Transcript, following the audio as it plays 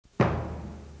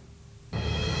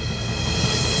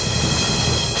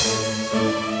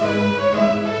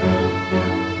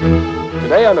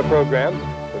Today on the program,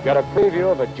 we've got a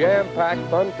preview of a jam-packed,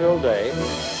 fun-filled day. From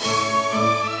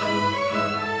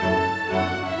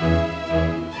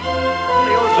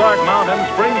the Ozark Mountains,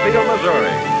 Springfield,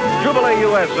 Missouri, Jubilee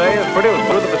USA is produced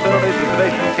through the facilities of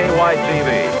station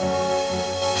KY3's.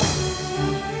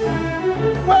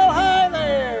 Well, hi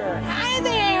there! Hi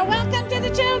there! Welcome to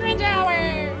the Children's Hour!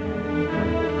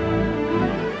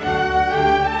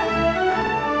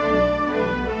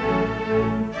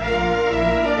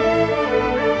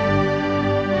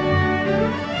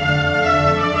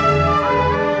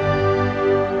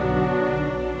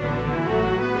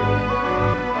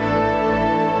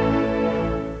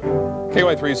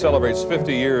 KY3 celebrates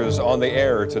 50 years on the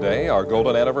air today, our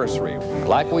golden anniversary.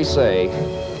 Like we say,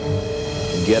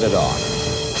 get it on.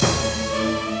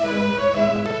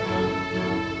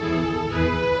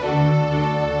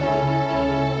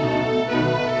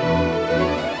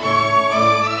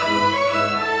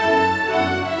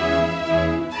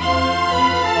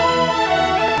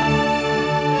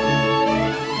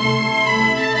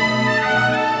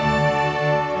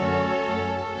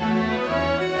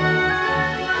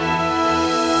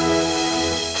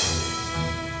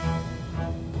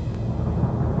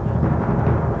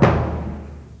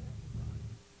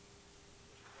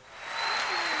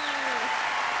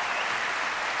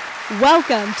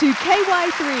 Welcome to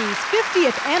KY3's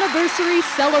 50th anniversary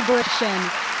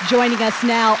celebration. Joining us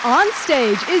now on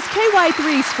stage is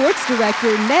KY3 Sports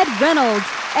Director Ned Reynolds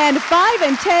and 5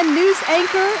 and 10 News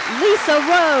anchor Lisa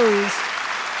Rose.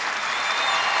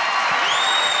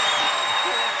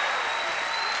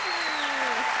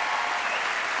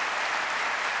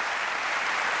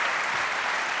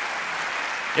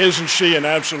 Isn't she an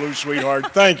absolute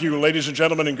sweetheart? Thank you, ladies and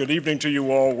gentlemen, and good evening to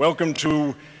you all. Welcome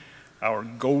to our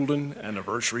golden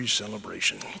anniversary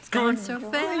celebration. It's gone so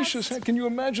fast. Gracious, can you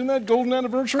imagine that golden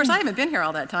anniversary? Of course, I haven't been here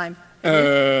all that time.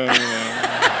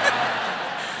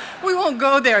 We won't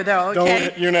go there, though, okay?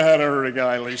 Don't, you know how to hurt a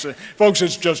guy, Lisa. Folks,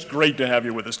 it's just great to have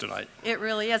you with us tonight. It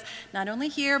really is. Not only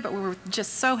here, but we're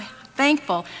just so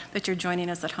thankful that you're joining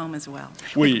us at home as well.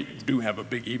 We do have a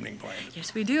big evening planned.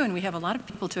 Yes, we do, and we have a lot of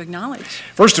people to acknowledge.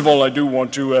 First of all, I do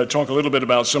want to talk a little bit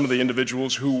about some of the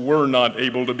individuals who were not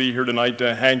able to be here tonight.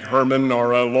 Hank Herman,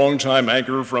 our longtime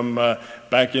anchor from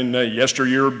back in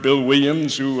yesteryear, Bill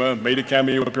Williams, who made a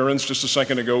cameo appearance just a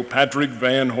second ago, Patrick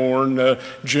Van Horn,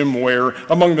 Jim Ware,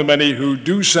 among the many who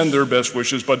do send their best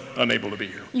wishes but unable to be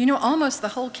here. You know, almost the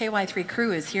whole KY3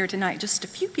 crew is here tonight. Just a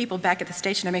few people back at the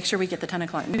station to make sure we get the 10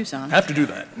 o'clock news on. Have to do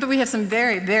that. But we have some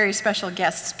very, very special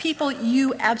guests, people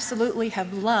you absolutely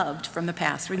have loved from the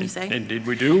past, wouldn't you say? Indeed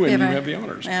we do, and you have the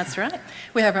honors. That's right.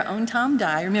 We have our own Tom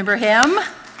Dye. Remember him?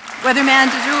 Weatherman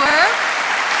du jour.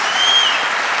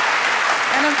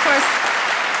 And of course,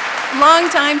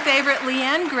 longtime favorite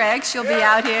Leanne Gregg. She'll be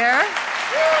out here.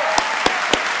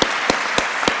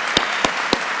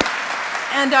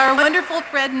 And our wonderful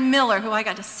Fred Miller, who I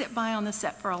got to sit by on the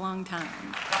set for a long time.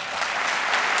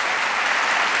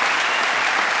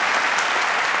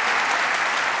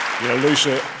 You know,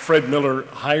 Lisa, Fred Miller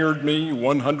hired me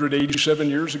 187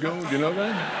 years ago. Do you know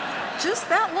that? Just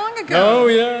that long ago. Oh,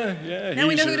 yeah, yeah. Now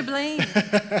we know who to blame.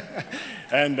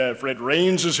 And Fred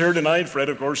Raines is here tonight. Fred,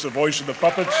 of course, the voice of the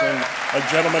Puppets and a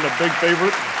gentleman, a big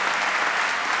favorite.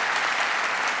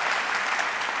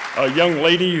 A young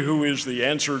lady who is the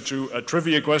answer to a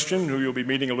trivia question, who you'll be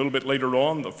meeting a little bit later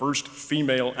on, the first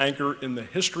female anchor in the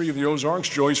history of the Ozarks,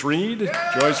 Joyce Reed.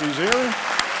 Yeah. Joyce is here.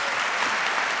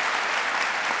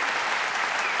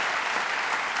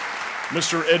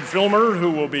 Mr. Ed Filmer,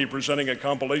 who will be presenting a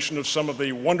compilation of some of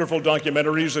the wonderful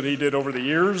documentaries that he did over the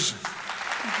years.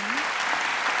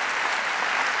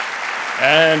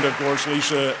 And, of course,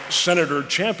 Lisa, Senator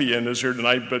Champion is here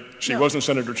tonight, but she wasn't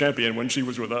Senator Champion when she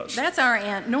was with us. That's our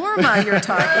Aunt Norma you're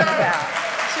talking about.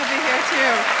 She'll be here,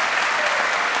 too.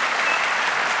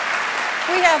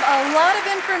 We have a lot of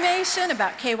information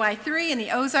about KY3 and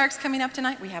the Ozarks coming up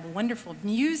tonight. We have wonderful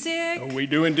music. Oh, we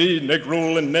do indeed. Nick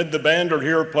Rule and Ned the Band are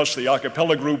here, plus the a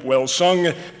cappella group Well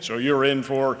Sung. So you're in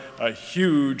for a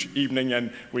huge evening,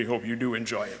 and we hope you do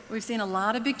enjoy it. We've seen a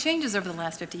lot of big changes over the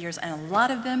last 50 years, and a lot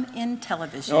of them in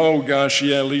television. Oh, gosh,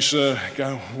 yeah, Lisa.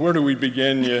 God, where do we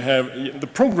begin? The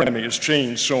programming has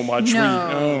changed so much.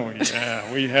 No.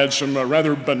 We had some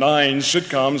rather benign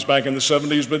sitcoms back in the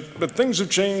 70s, but things have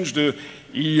changed.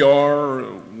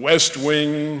 ER, West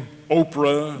Wing,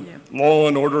 Oprah, Law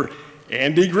and Order.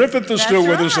 Andy Griffith is still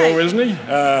with us, though, isn't he?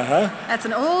 That's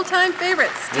an old-time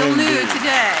favorite, still new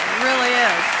today. It really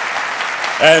is.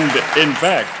 And, in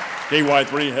fact,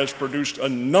 KY3 has produced a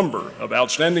number of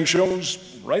outstanding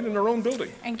shows right in their own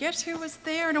building. And guess who was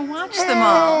there to watch them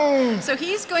all? So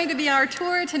he's going to be our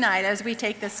tour tonight as we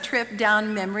take this trip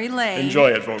down memory lane.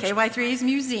 Enjoy it, folks. KY3's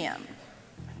museum.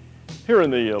 Here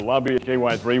in the lobby at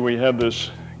KY3, we have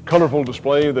this colorful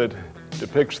display that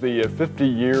depicts the 50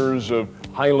 years of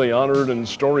highly honored and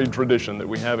storied tradition that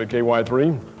we have at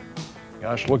KY3.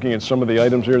 Gosh, looking at some of the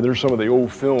items here, there's some of the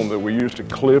old film that we used to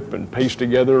clip and paste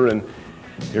together, and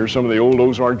here's some of the old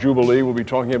Ozark Jubilee. We'll be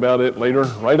talking about it later,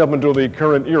 right up until the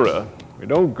current era. We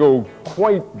don't go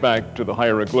quite back to the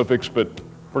hieroglyphics, but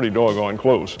pretty doggone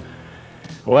close.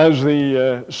 Well, as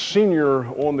the senior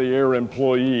on-the-air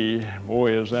employee,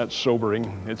 boy, is that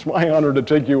sobering. It's my honor to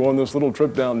take you on this little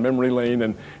trip down memory lane,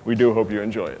 and we do hope you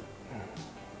enjoy it.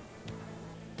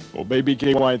 Well, baby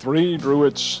KY3 drew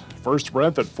its first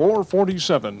breath at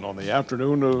 4:47 on the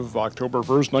afternoon of October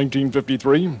 1st,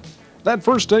 1953. That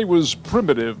first day was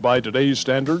primitive by today's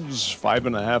standards,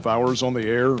 5.5 hours on the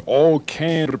air, all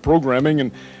canned programming,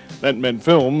 and that meant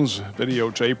films.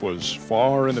 Videotape was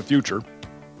far in the future.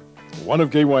 One of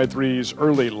KY3's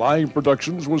early live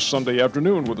productions was Sunday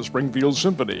afternoon with the Springfield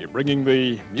Symphony, bringing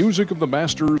the music of the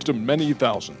masters to many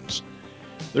thousands.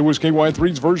 There was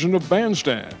KY3's version of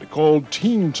Bandstand called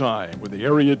Teen Time, with the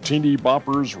area teeny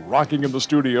boppers rocking in the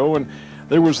studio, and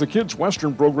there was the kids'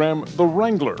 western program, The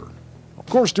Wrangler. Of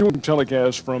course, doing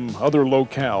telecasts from other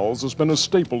locales has been a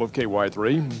staple of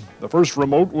KY3. The first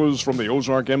remote was from the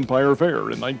Ozark Empire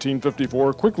Fair in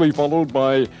 1954, quickly followed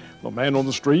by The Man on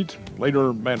the Street,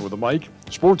 later Man with a Mic,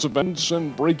 sports events,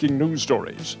 and breaking news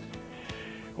stories.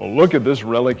 Well, look at this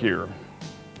relic here.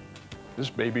 This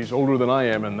baby's older than I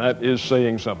am, and that is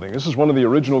saying something. This is one of the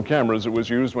original cameras that was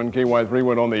used when KY3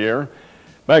 went on the air.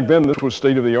 Back then, this was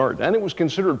state-of-the-art, and it was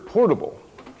considered portable.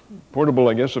 Portable,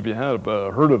 I guess, if you had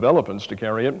a herd of elephants to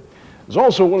carry it. It's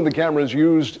also one of the cameras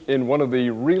used in one of the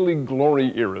really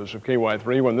glory eras of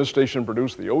KY3 when this station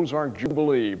produced the Ozark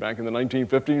Jubilee back in the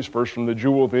 1950s, first from the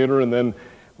Jewel Theater and then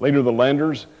later the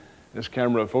Landers. This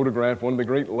camera photographed one of the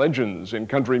great legends in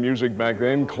country music back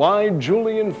then, Clyde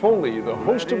Julian Foley, the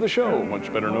host of the show,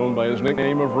 much better known by his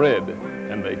nickname of Red,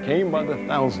 and they came by the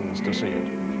thousands to see it.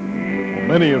 Well,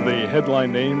 many of the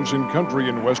headline names in country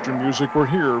and western music were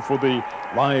here for the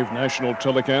live national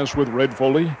telecast with Red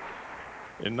Foley.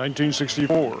 In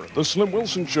 1964, The Slim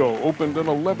Wilson Show opened an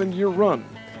 11-year run.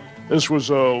 This was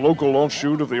a local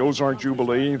offshoot of the Ozark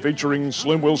Jubilee, featuring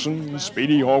Slim Wilson,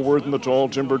 Speedy Haworth, and the Tall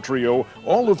Timber Trio,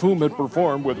 all of whom had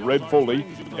performed with Red Foley,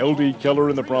 L.D. Keller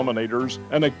and the Promenaders,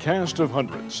 and a cast of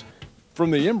hundreds.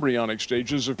 From the embryonic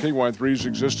stages of KY3's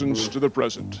existence to the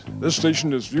present, this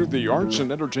station has viewed the arts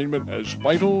and entertainment as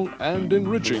vital and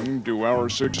enriching to our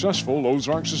successful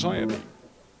Ozark society.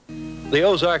 The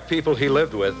Ozark people he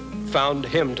lived with found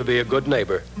him to be a good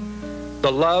neighbor.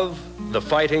 The love, the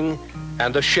fighting,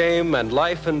 and the shame and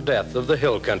life and death of the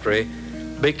hill country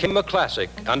became a classic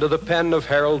under the pen of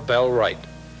Harold Bell Wright.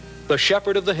 The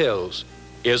Shepherd of the Hills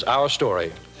is our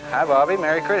story. Hi, Bobby.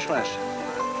 Merry Christmas.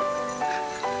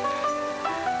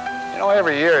 You know,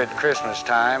 every year at Christmas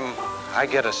time, I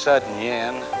get a sudden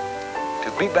yen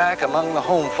to be back among the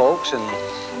home folks in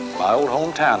my old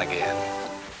hometown again.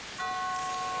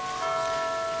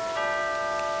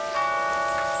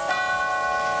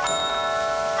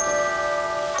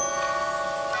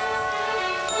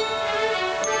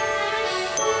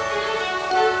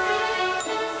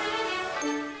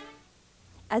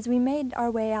 As we made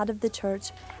our way out of the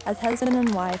church as husband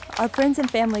and wife, our friends and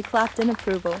family clapped in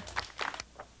approval.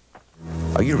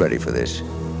 Are you ready for this?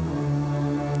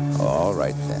 All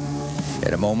right, then.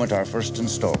 In a moment, our first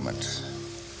installment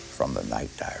from the Night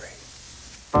Diary.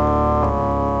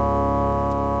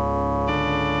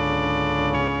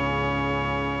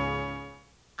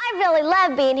 I really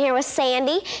love being here with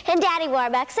Sandy and Daddy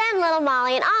Warbucks and little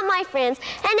Molly and all my friends,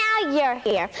 and now you're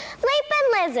here. Leaping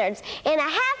lizards. In a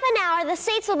half an hour, the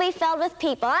seats will be filled with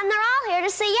people, and they're all here to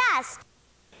see us.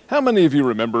 How many of you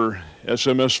remember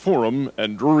SMS Forum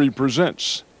and Drury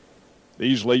Presents?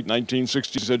 These late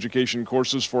 1960s education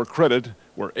courses for credit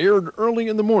were aired early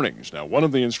in the mornings. Now, one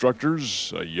of the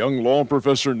instructors, a young law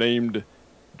professor named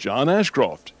John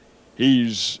Ashcroft.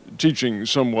 He's teaching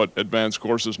somewhat advanced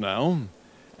courses now.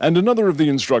 And another of the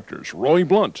instructors, Roy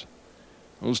Blunt.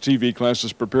 Those TV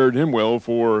classes prepared him well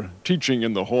for teaching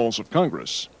in the halls of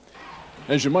Congress.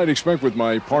 As you might expect with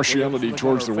my partiality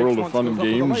towards the world of fun and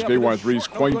games, KY3 is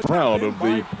quite proud of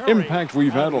the impact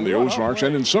we've had on the Ozarks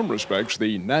and, in some respects,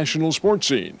 the national sports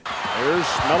scene. Here's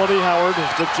Melody Howard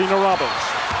to Gina Robbins.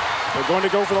 They're going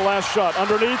to go for the last shot.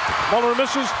 Underneath, Muller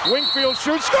misses, Wingfield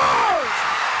shoots, scores!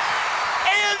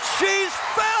 And she's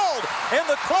fouled, and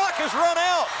the clock has run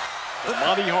out.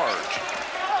 Monty Harge.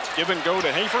 Give and go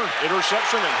to Hafer.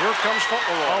 Interception, and here comes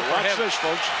Fauntleroy. Watch this,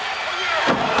 folks.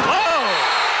 Oh!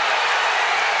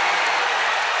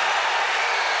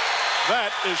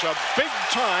 That is a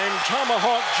big-time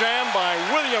tomahawk jam by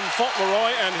William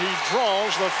Fauntleroy, and he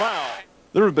draws the foul.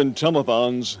 There have been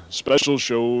telethons, special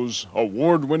shows,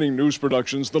 award-winning news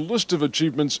productions. The list of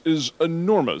achievements is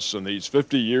enormous in these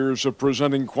 50 years of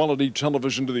presenting quality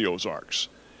television to the Ozarks.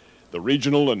 The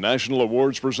regional and national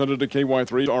awards presented to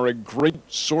KY3 are a great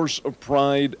source of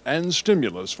pride and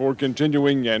stimulus for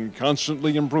continuing and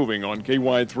constantly improving on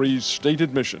KY3's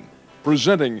stated mission,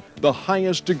 presenting the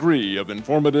highest degree of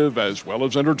informative as well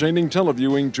as entertaining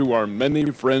televiewing to our many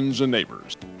friends and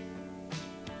neighbors.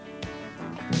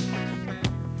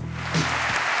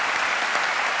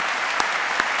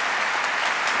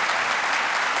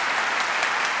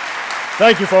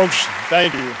 Thank you, folks.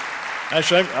 Thank you.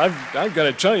 Actually, I've got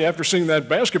to tell you, after seeing that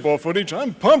basketball footage,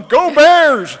 I'm pumped. Go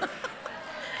Bears!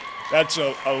 That's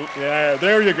yeah,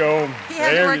 there you go. He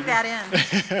had to work that in.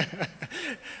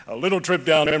 A little trip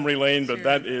down memory lane, but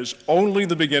that is only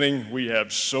the beginning. We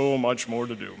have so much more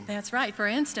to do. That's right. For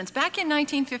instance, back in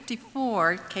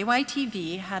 1954,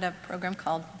 KYTV had a program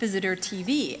called Visitor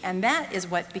TV, and that is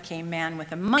what became Man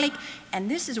with a Mic,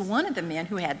 and this is one of the men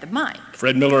who had the mic.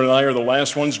 Fred Miller and I are the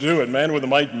last ones to do it. Man with a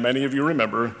Mic, many of you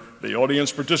remember. The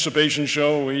audience participation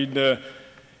show, we'd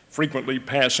frequently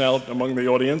pass out among the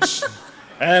audience.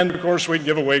 And, of course, we'd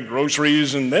give away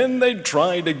groceries, and then they'd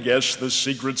try to guess the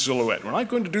secret silhouette. We're not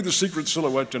going to do the secret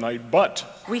silhouette tonight, but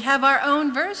we have our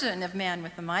own version of Man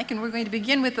with the Mic, and we're going to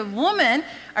begin with a woman,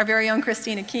 our very own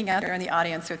Christina King out there in the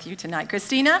audience with you tonight.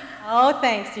 Christina? Oh,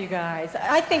 thanks, you guys.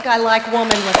 I think I like woman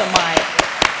with a mic.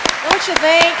 Don't you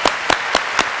think?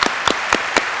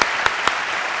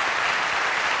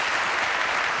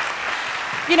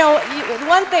 You know,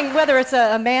 one thing, whether it's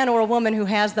a man or a woman who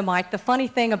has the mic, the funny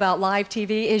thing about live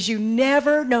TV is you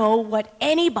never know what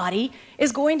anybody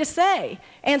is going to say.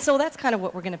 And so that's kind of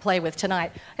what we're going to play with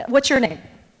tonight. What's your name?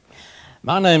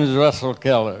 My name is Russell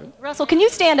Keller. Russell, can you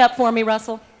stand up for me,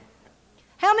 Russell?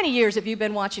 How many years have you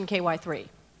been watching KY3?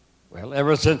 Well,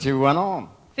 ever since you went on.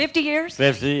 50 years?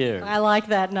 50 years. I like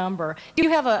that number. Do you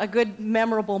have a good,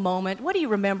 memorable moment? What do you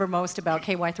remember most about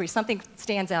KY3? Something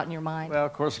stands out in your mind? Well,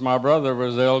 of course, my brother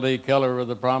was L.D. Keller with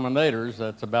the Promenaders.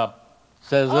 That's about,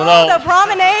 says it all. Oh, the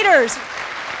Promenaders!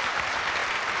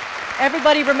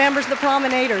 Everybody remembers the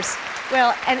Promenaders.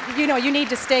 Well, and you know, you need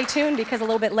to stay tuned because a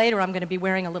little bit later I'm going to be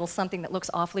wearing a little something that looks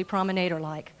awfully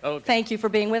Promenader-like. Okay. Thank you for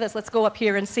being with us. Let's go up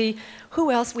here and see who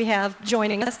else we have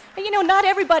joining us. And, you know, not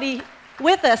everybody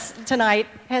with us tonight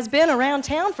has been around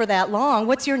town for that long.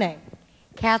 What's your name?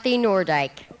 Kathy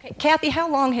Nordyke. Okay. Kathy, how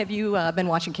long have you been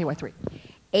watching KY3?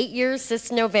 8 years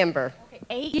this November. Okay.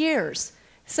 8 years.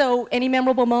 So any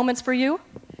memorable moments for you?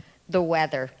 The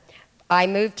weather. I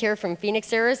moved here from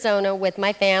Phoenix, Arizona with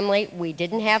my family. We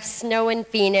didn't have snow in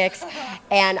Phoenix.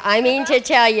 And I mean to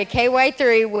tell you,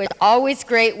 KY3 was always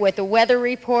great with the weather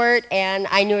report, and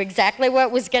I knew exactly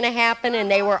what was going to happen, and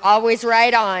they were always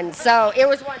right on. So it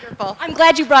was wonderful. I'm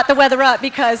glad you brought the weather up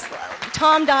because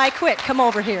Tom Dye, quick, come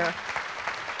over here.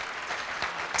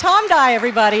 Tom Dye,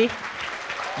 everybody.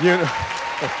 You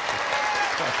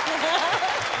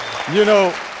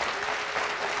know,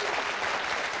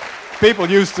 people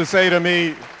used to say to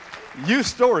me, you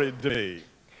storied to me.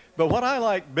 But what I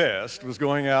liked best was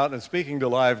going out and speaking to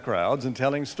live crowds and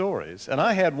telling stories. And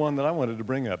I had one that I wanted to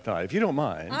bring up tonight, if you don't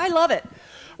mind. I love it.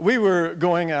 We were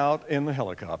going out in the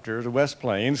helicopter to West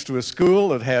Plains to a school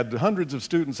that had hundreds of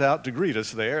students out to greet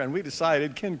us there, and we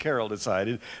decided, Ken Carroll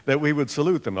decided, that we would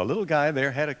salute them. A little guy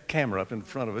there had a camera up in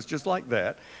front of us just like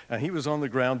that, and he was on the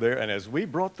ground there, and as we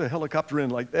brought the helicopter in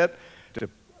like that,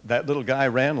 that little guy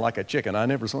ran like a chicken. I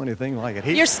never saw anything like it.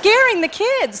 You're scaring the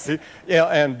kids. Yeah,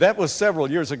 and that was several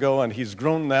years ago, and he's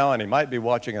grown now, and he might be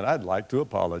watching, and I'd like to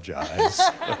apologize.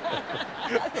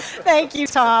 Thank you,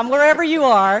 Tom. Wherever you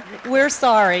are, we're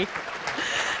sorry.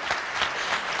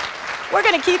 We're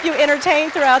going to keep you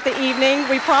entertained throughout the evening.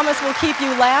 We promise we'll keep you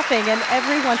laughing, and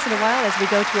every once in a while as we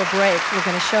go to a break, we're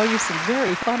going to show you some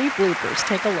very funny bloopers.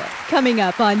 Take a look. Coming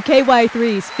up on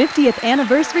KY3's 50th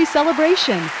anniversary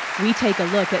celebration, we take a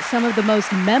look at some of the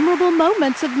most memorable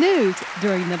moments of news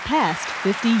during the past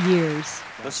 50 years.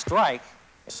 The strike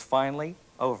is finally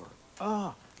over.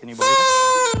 Oh, can you believe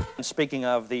it? And speaking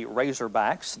of the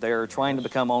Razorbacks, they're trying to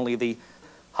become only the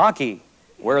hockey,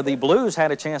 where the Blues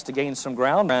had a chance to gain some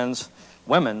ground. Men's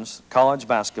women's college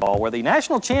basketball, where the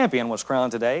national champion was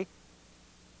crowned today.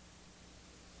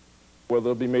 where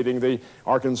they'll be meeting the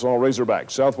Arkansas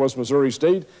Razorbacks. Southwest Missouri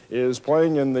State is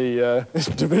playing in the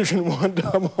Division I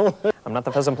double. I'm not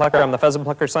the pheasant plucker, I'm the pheasant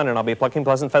plucker's son, and I'll be plucking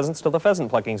pleasant pheasants till the pheasant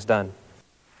plucking's done.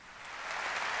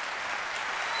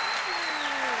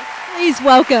 Please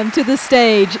welcome to the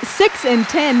stage 6 and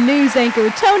 10 news anchor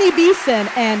Tony Beeson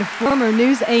and former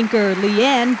news anchor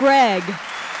Leanne Gregg.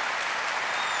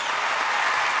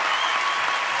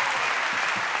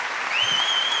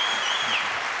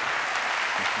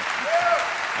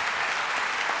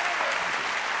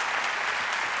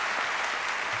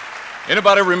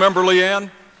 Anybody remember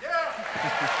Leanne?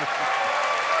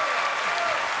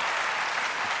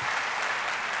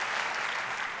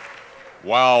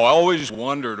 Wow, I always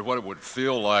wondered what it would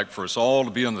feel like for us all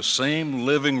to be in the same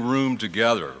living room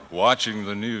together, watching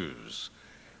the news,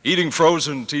 eating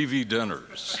frozen TV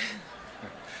dinners,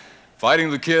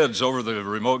 fighting the kids over the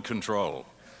remote control,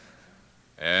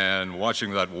 and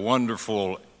watching that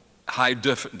wonderful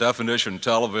high-definition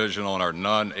television on our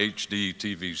non-HD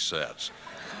TV sets,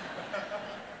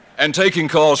 and taking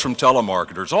calls from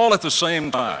telemarketers all at the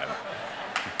same time.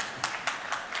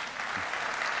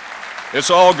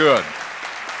 It's all good.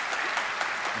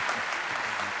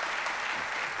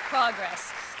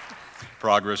 Progress.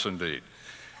 Progress indeed.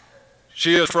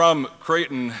 She is from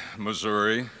Creighton,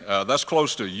 Missouri. That's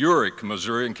close to Urick,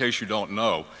 Missouri, in case you don't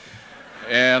know.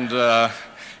 And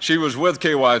she was with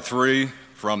KY3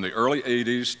 from the early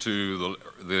 80s to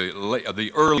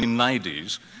the early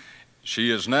 90s.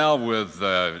 She is now with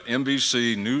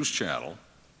NBC News Channel,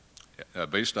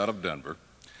 based out of Denver.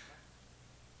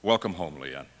 Welcome home,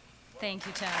 Leanne. Thank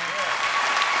you, Tony.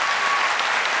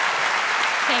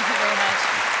 Thank you very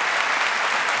much.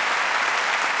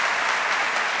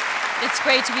 It's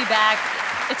great to be back.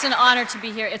 It's an honor to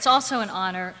be here. It's also an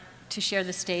honor to share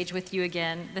the stage with you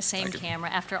again, the same camera,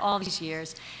 after all these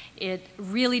years. It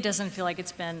really doesn't feel like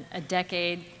it's been a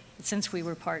decade since we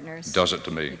were partners. Does it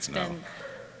to me? It's No. been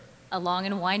a long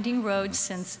and winding road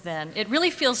since then. It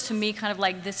really feels to me kind of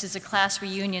like this is a class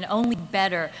reunion, only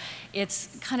better. It's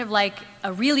kind of like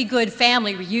a really good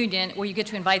family reunion where you get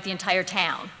to invite the entire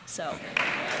town. So,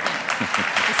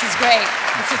 this is great.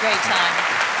 It's a great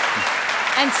time.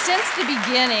 And since the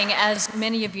beginning, as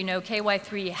many of you know,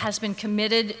 KY3 has been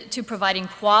committed to providing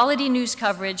quality news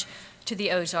coverage to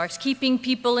the Ozarks, keeping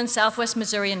people in Southwest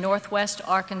Missouri and Northwest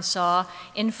Arkansas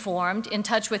informed, in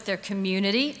touch with their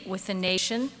community, with the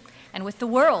nation, and with the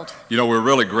world. You know, we're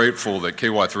really grateful that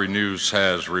KY3 News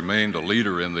has remained a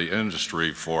leader in the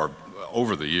industry for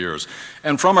over the years.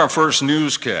 And from our first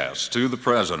newscast to the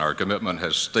present, our commitment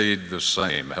has stayed the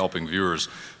same, helping viewers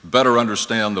better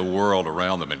understand the world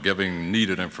around them and giving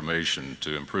needed information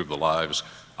to improve the lives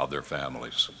of their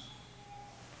families.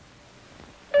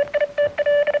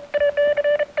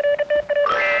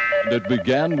 And it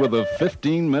began with a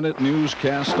 15-minute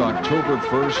newscast October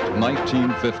 1st,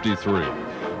 1953.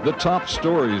 The top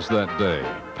stories that day: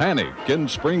 panic in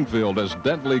Springfield as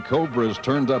deadly cobras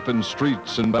turned up in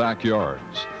streets and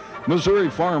backyards. Missouri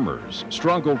farmers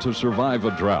struggled to survive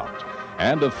a drought,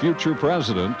 and a future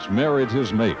president married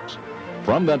his mate.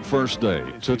 From that first day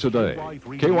to today,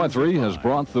 KY3 has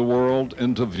brought the world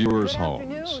into viewers'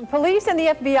 homes. Police and the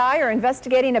FBI are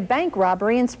investigating a bank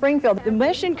robbery in Springfield. The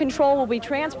mission control will be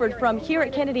transferred from here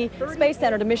at Kennedy Space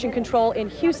Center to mission control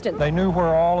in Houston. They knew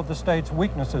where all of the state's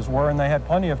weaknesses were, and they had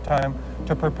plenty of time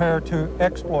to prepare to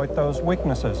exploit those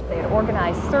weaknesses. They had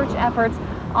organized search efforts,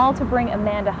 all to bring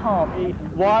Amanda home. The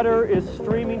water is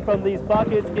streaming from these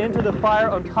buckets into the fire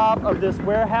on top of this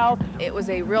warehouse. It was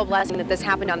a real blessing that this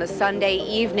happened on the Sunday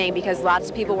evening because lots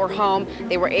of people were home.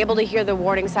 They were able to hear the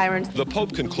warning sirens. The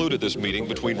Pope concluded this meeting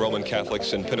between Roman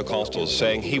Catholics and Pentecostals,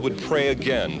 saying he would pray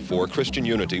again for Christian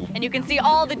unity. And you can see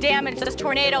all the damage this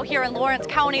tornado here in Lawrence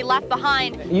County left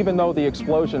behind. Even though the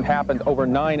explosion happened over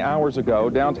 9 hours ago,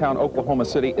 downtown Oklahoma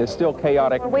City is still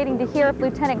chaotic. We're waiting to hear if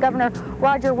Lieutenant Governor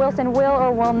Roger Wilson will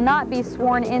or will not be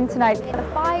sworn in tonight. The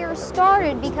fire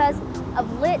started because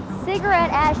of lit cigarette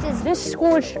ashes. This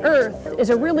scorched earth is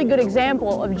a really good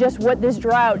example of just what this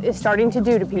drought is starting to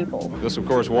do to people. This, of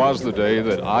course, was the day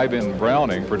that Ivan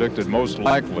Browning predicted most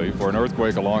likely for an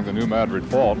earthquake along the New Madrid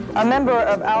Fault. A member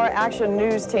of our Action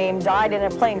News team died in a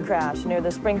plane crash near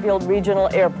the Springfield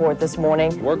Regional Airport this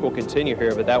morning. Work will continue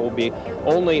here, but that will be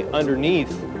only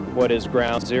underneath what is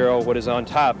ground zero. What is on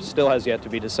top still has yet to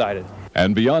be decided.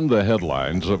 And beyond the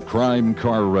headlines of crime,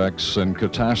 car wrecks, and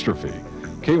catastrophe,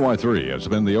 KY3 has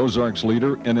been the Ozarks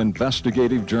leader in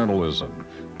investigative journalism,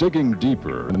 digging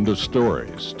deeper into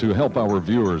stories to help our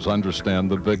viewers understand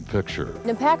the big picture.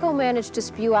 Napaco managed to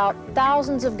spew out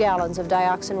thousands of gallons of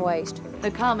dioxin waste.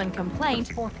 The common complaint,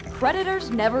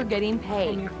 creditors never getting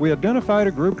paid. We identified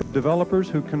a group of developers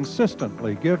who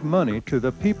consistently give money to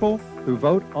the people who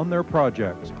vote on their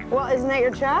projects. Well, isn't that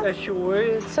your job? That sure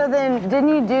is. So then, didn't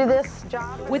you do this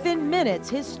job? Within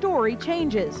minutes, his story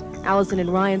changes. Allison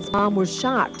and Ryan's mom were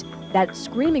shocked. That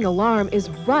screaming alarm is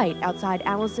right outside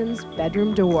Allison's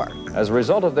bedroom door. As a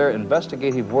result of their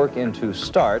investigative work into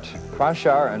START,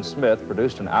 Kroshauer and Smith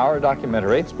produced an hour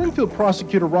documentary. Springfield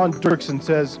prosecutor Ron Dirksen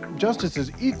says justice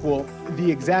is equal. The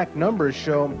exact numbers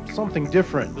show something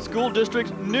different. The school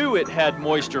district knew it had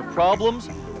moisture problems,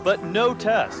 but no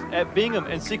test at Bingham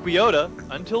and Sequiota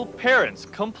until parents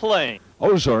complained.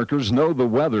 Ozarkers know the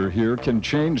weather here can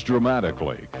change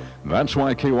dramatically. That's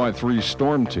why KY3's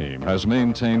storm team has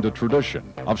maintained a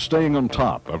tradition of staying on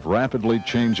top of rapidly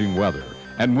changing weather.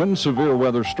 And when severe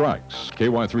weather strikes,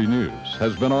 KY3 News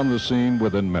has been on the scene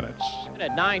within minutes.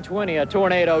 At 9:20, a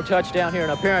tornado touched down here,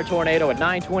 an apparent tornado at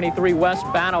 923 West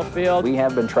Battlefield. We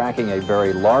have been tracking a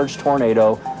very large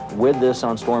tornado with this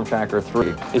on Storm Tracker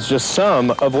 3. It's just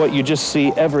some of what you just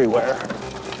see everywhere.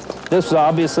 This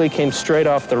obviously came straight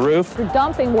off the roof. We're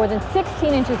dumping more than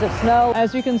 16 inches of snow.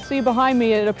 As you can see behind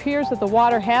me, it appears that the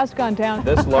water has gone down.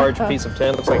 This large piece of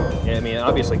tin looks like, I mean, it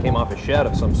obviously came off a shed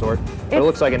of some sort, but it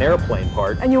looks like an airplane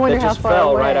part. And you wonder that how just far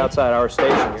fell away. right outside our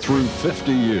station. Through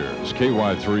 50 years,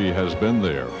 KY3 has been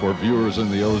there for viewers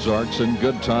in the Ozarks in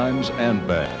good times and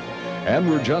bad. And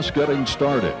we're just getting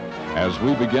started. As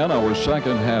we begin our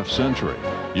second half-century,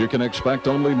 you can expect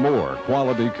only more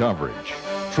quality coverage.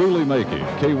 Truly making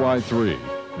KY3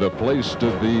 the place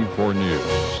to be for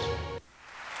news.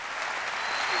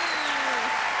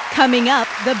 Coming up,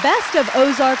 the best of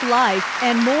Ozark life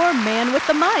and more Man with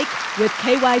the Mic with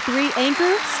KY3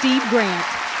 anchor Steve Grant.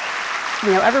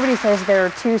 You know, everybody says there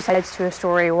are two sides to a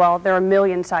story. Well, there are a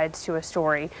million sides to a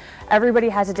story. Everybody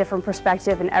has a different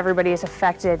perspective and everybody is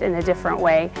affected in a different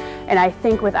way. And I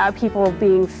think without people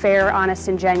being fair, honest,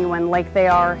 and genuine like they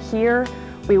are here,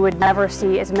 we would never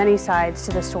see as many sides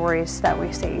to the stories that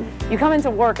we see. You come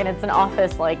into work and it's an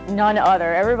office like none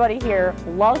other. Everybody here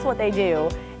loves what they do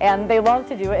and they love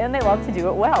to do it and they love to do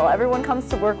it well. Everyone comes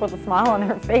to work with a smile on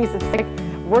their face. It's like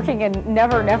working in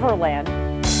Never Never Land.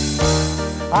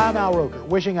 I'm Al Roker,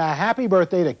 wishing a happy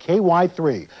birthday to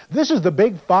KY3. This is the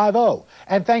Big 5-0,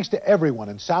 and thanks to everyone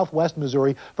in Southwest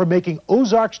Missouri for making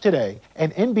Ozarks Today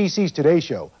and NBC's Today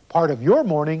Show part of your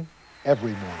morning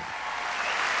every morning.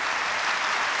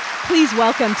 Please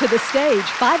welcome to the stage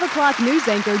 5 o'clock news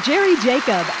anchor Jerry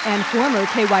Jacob and former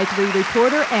KY3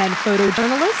 reporter and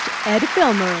photojournalist Ed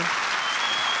Filmer.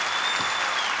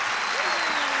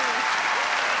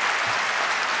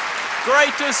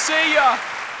 Great to see you.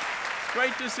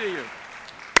 Great to see you.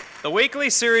 The weekly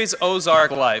series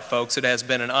Ozark Life, folks, it has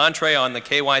been an entree on the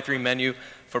KY3 menu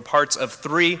for parts of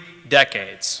 3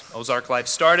 decades. Ozark Life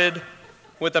started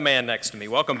with the man next to me.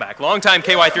 Welcome back. Longtime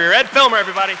KY3 Ed Filmer,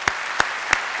 everybody.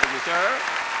 Thank you, sir.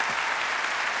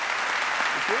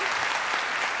 Thank you.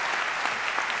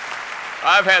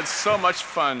 I've had so much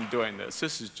fun doing this.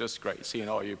 This is just great, seeing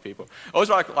all you people.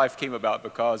 Ozark Life came about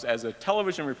because as a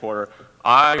television reporter,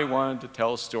 I wanted to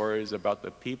tell stories about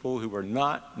the people who were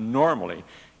not normally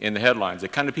in the headlines, the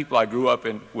kind of people I grew up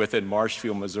with in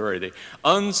Marshfield, Missouri, the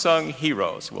unsung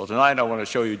heroes. Well, tonight I want to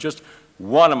show you just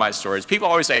one of my stories. People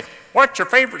always say, "What's your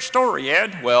favorite story,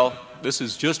 Ed?" Well, this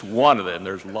is just one of them.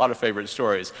 There's a lot of favorite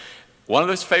stories. One of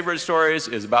those favorite stories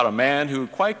is about a man who,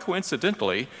 quite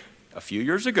coincidentally, a few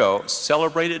years ago,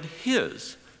 celebrated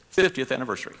his 50th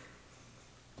anniversary.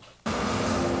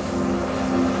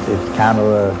 It's kind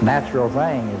of a natural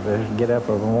thing to get up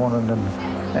every morning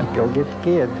and go get the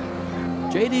kids.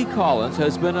 J.D. Collins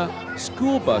has been a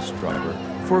school bus driver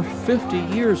for 50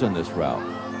 years on this route.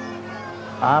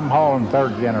 I'm hauling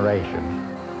third generation.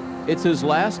 It's his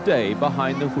last day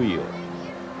behind the wheel.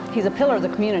 He's a pillar of the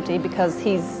community because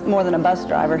he's more than a bus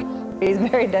driver. He's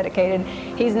very dedicated.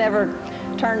 He's never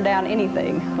turned down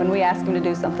anything. When we ask him to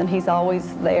do something, he's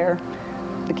always there.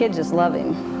 The kids just love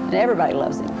him, and everybody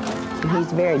loves him.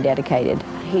 He's very dedicated.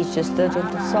 He's just a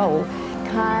gentle soul,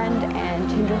 kind and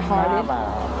tender-hearted.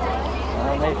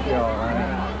 I'll miss you all right.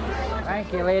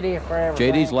 Thank you, lady, for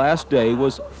everything. J.D.'s last day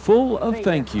was full of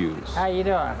thank yous. How you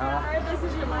doing, huh? This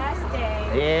is your last day.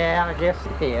 Yeah, I guess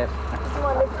it is. You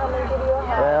want me to come and give you a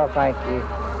hug? Well, thank you.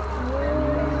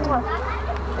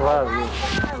 Love you.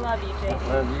 I love you, J.D.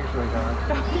 Love you, sweetheart.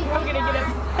 I'm going to get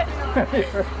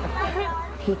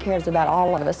upset. He cares about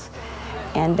all of us,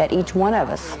 and that each one of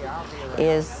us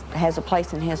has a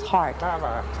place in his heart.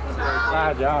 Bye-bye.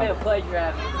 Bye, John. It's been a pleasure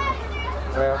having you.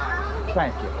 Well,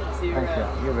 thank you.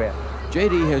 Thank you. You bet.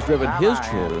 JD has driven his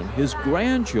children, his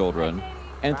grandchildren,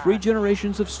 and 3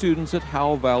 generations of students at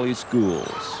Howell Valley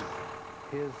schools.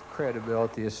 His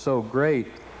credibility is so great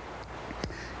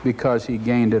because he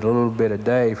gained it a little bit a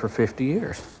day for 50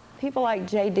 years. People like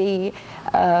JD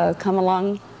come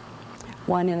along,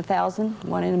 1 in 1,000,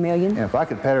 1 in a million. And if I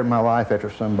could pattern my life after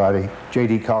somebody,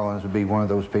 JD Collins would be one of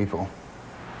those people.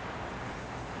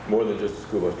 More than just a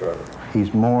school bus driver.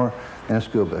 He's more than a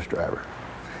school bus driver.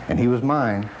 And he was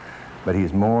mine, but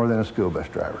he's more than a school bus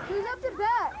driver. Who's up to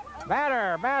bat?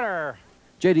 Batter.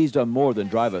 JD's done more than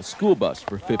drive a school bus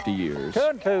for 50 years. 2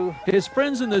 and 2. His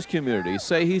friends in this community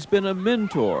say he's been a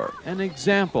mentor, an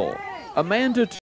example, a man to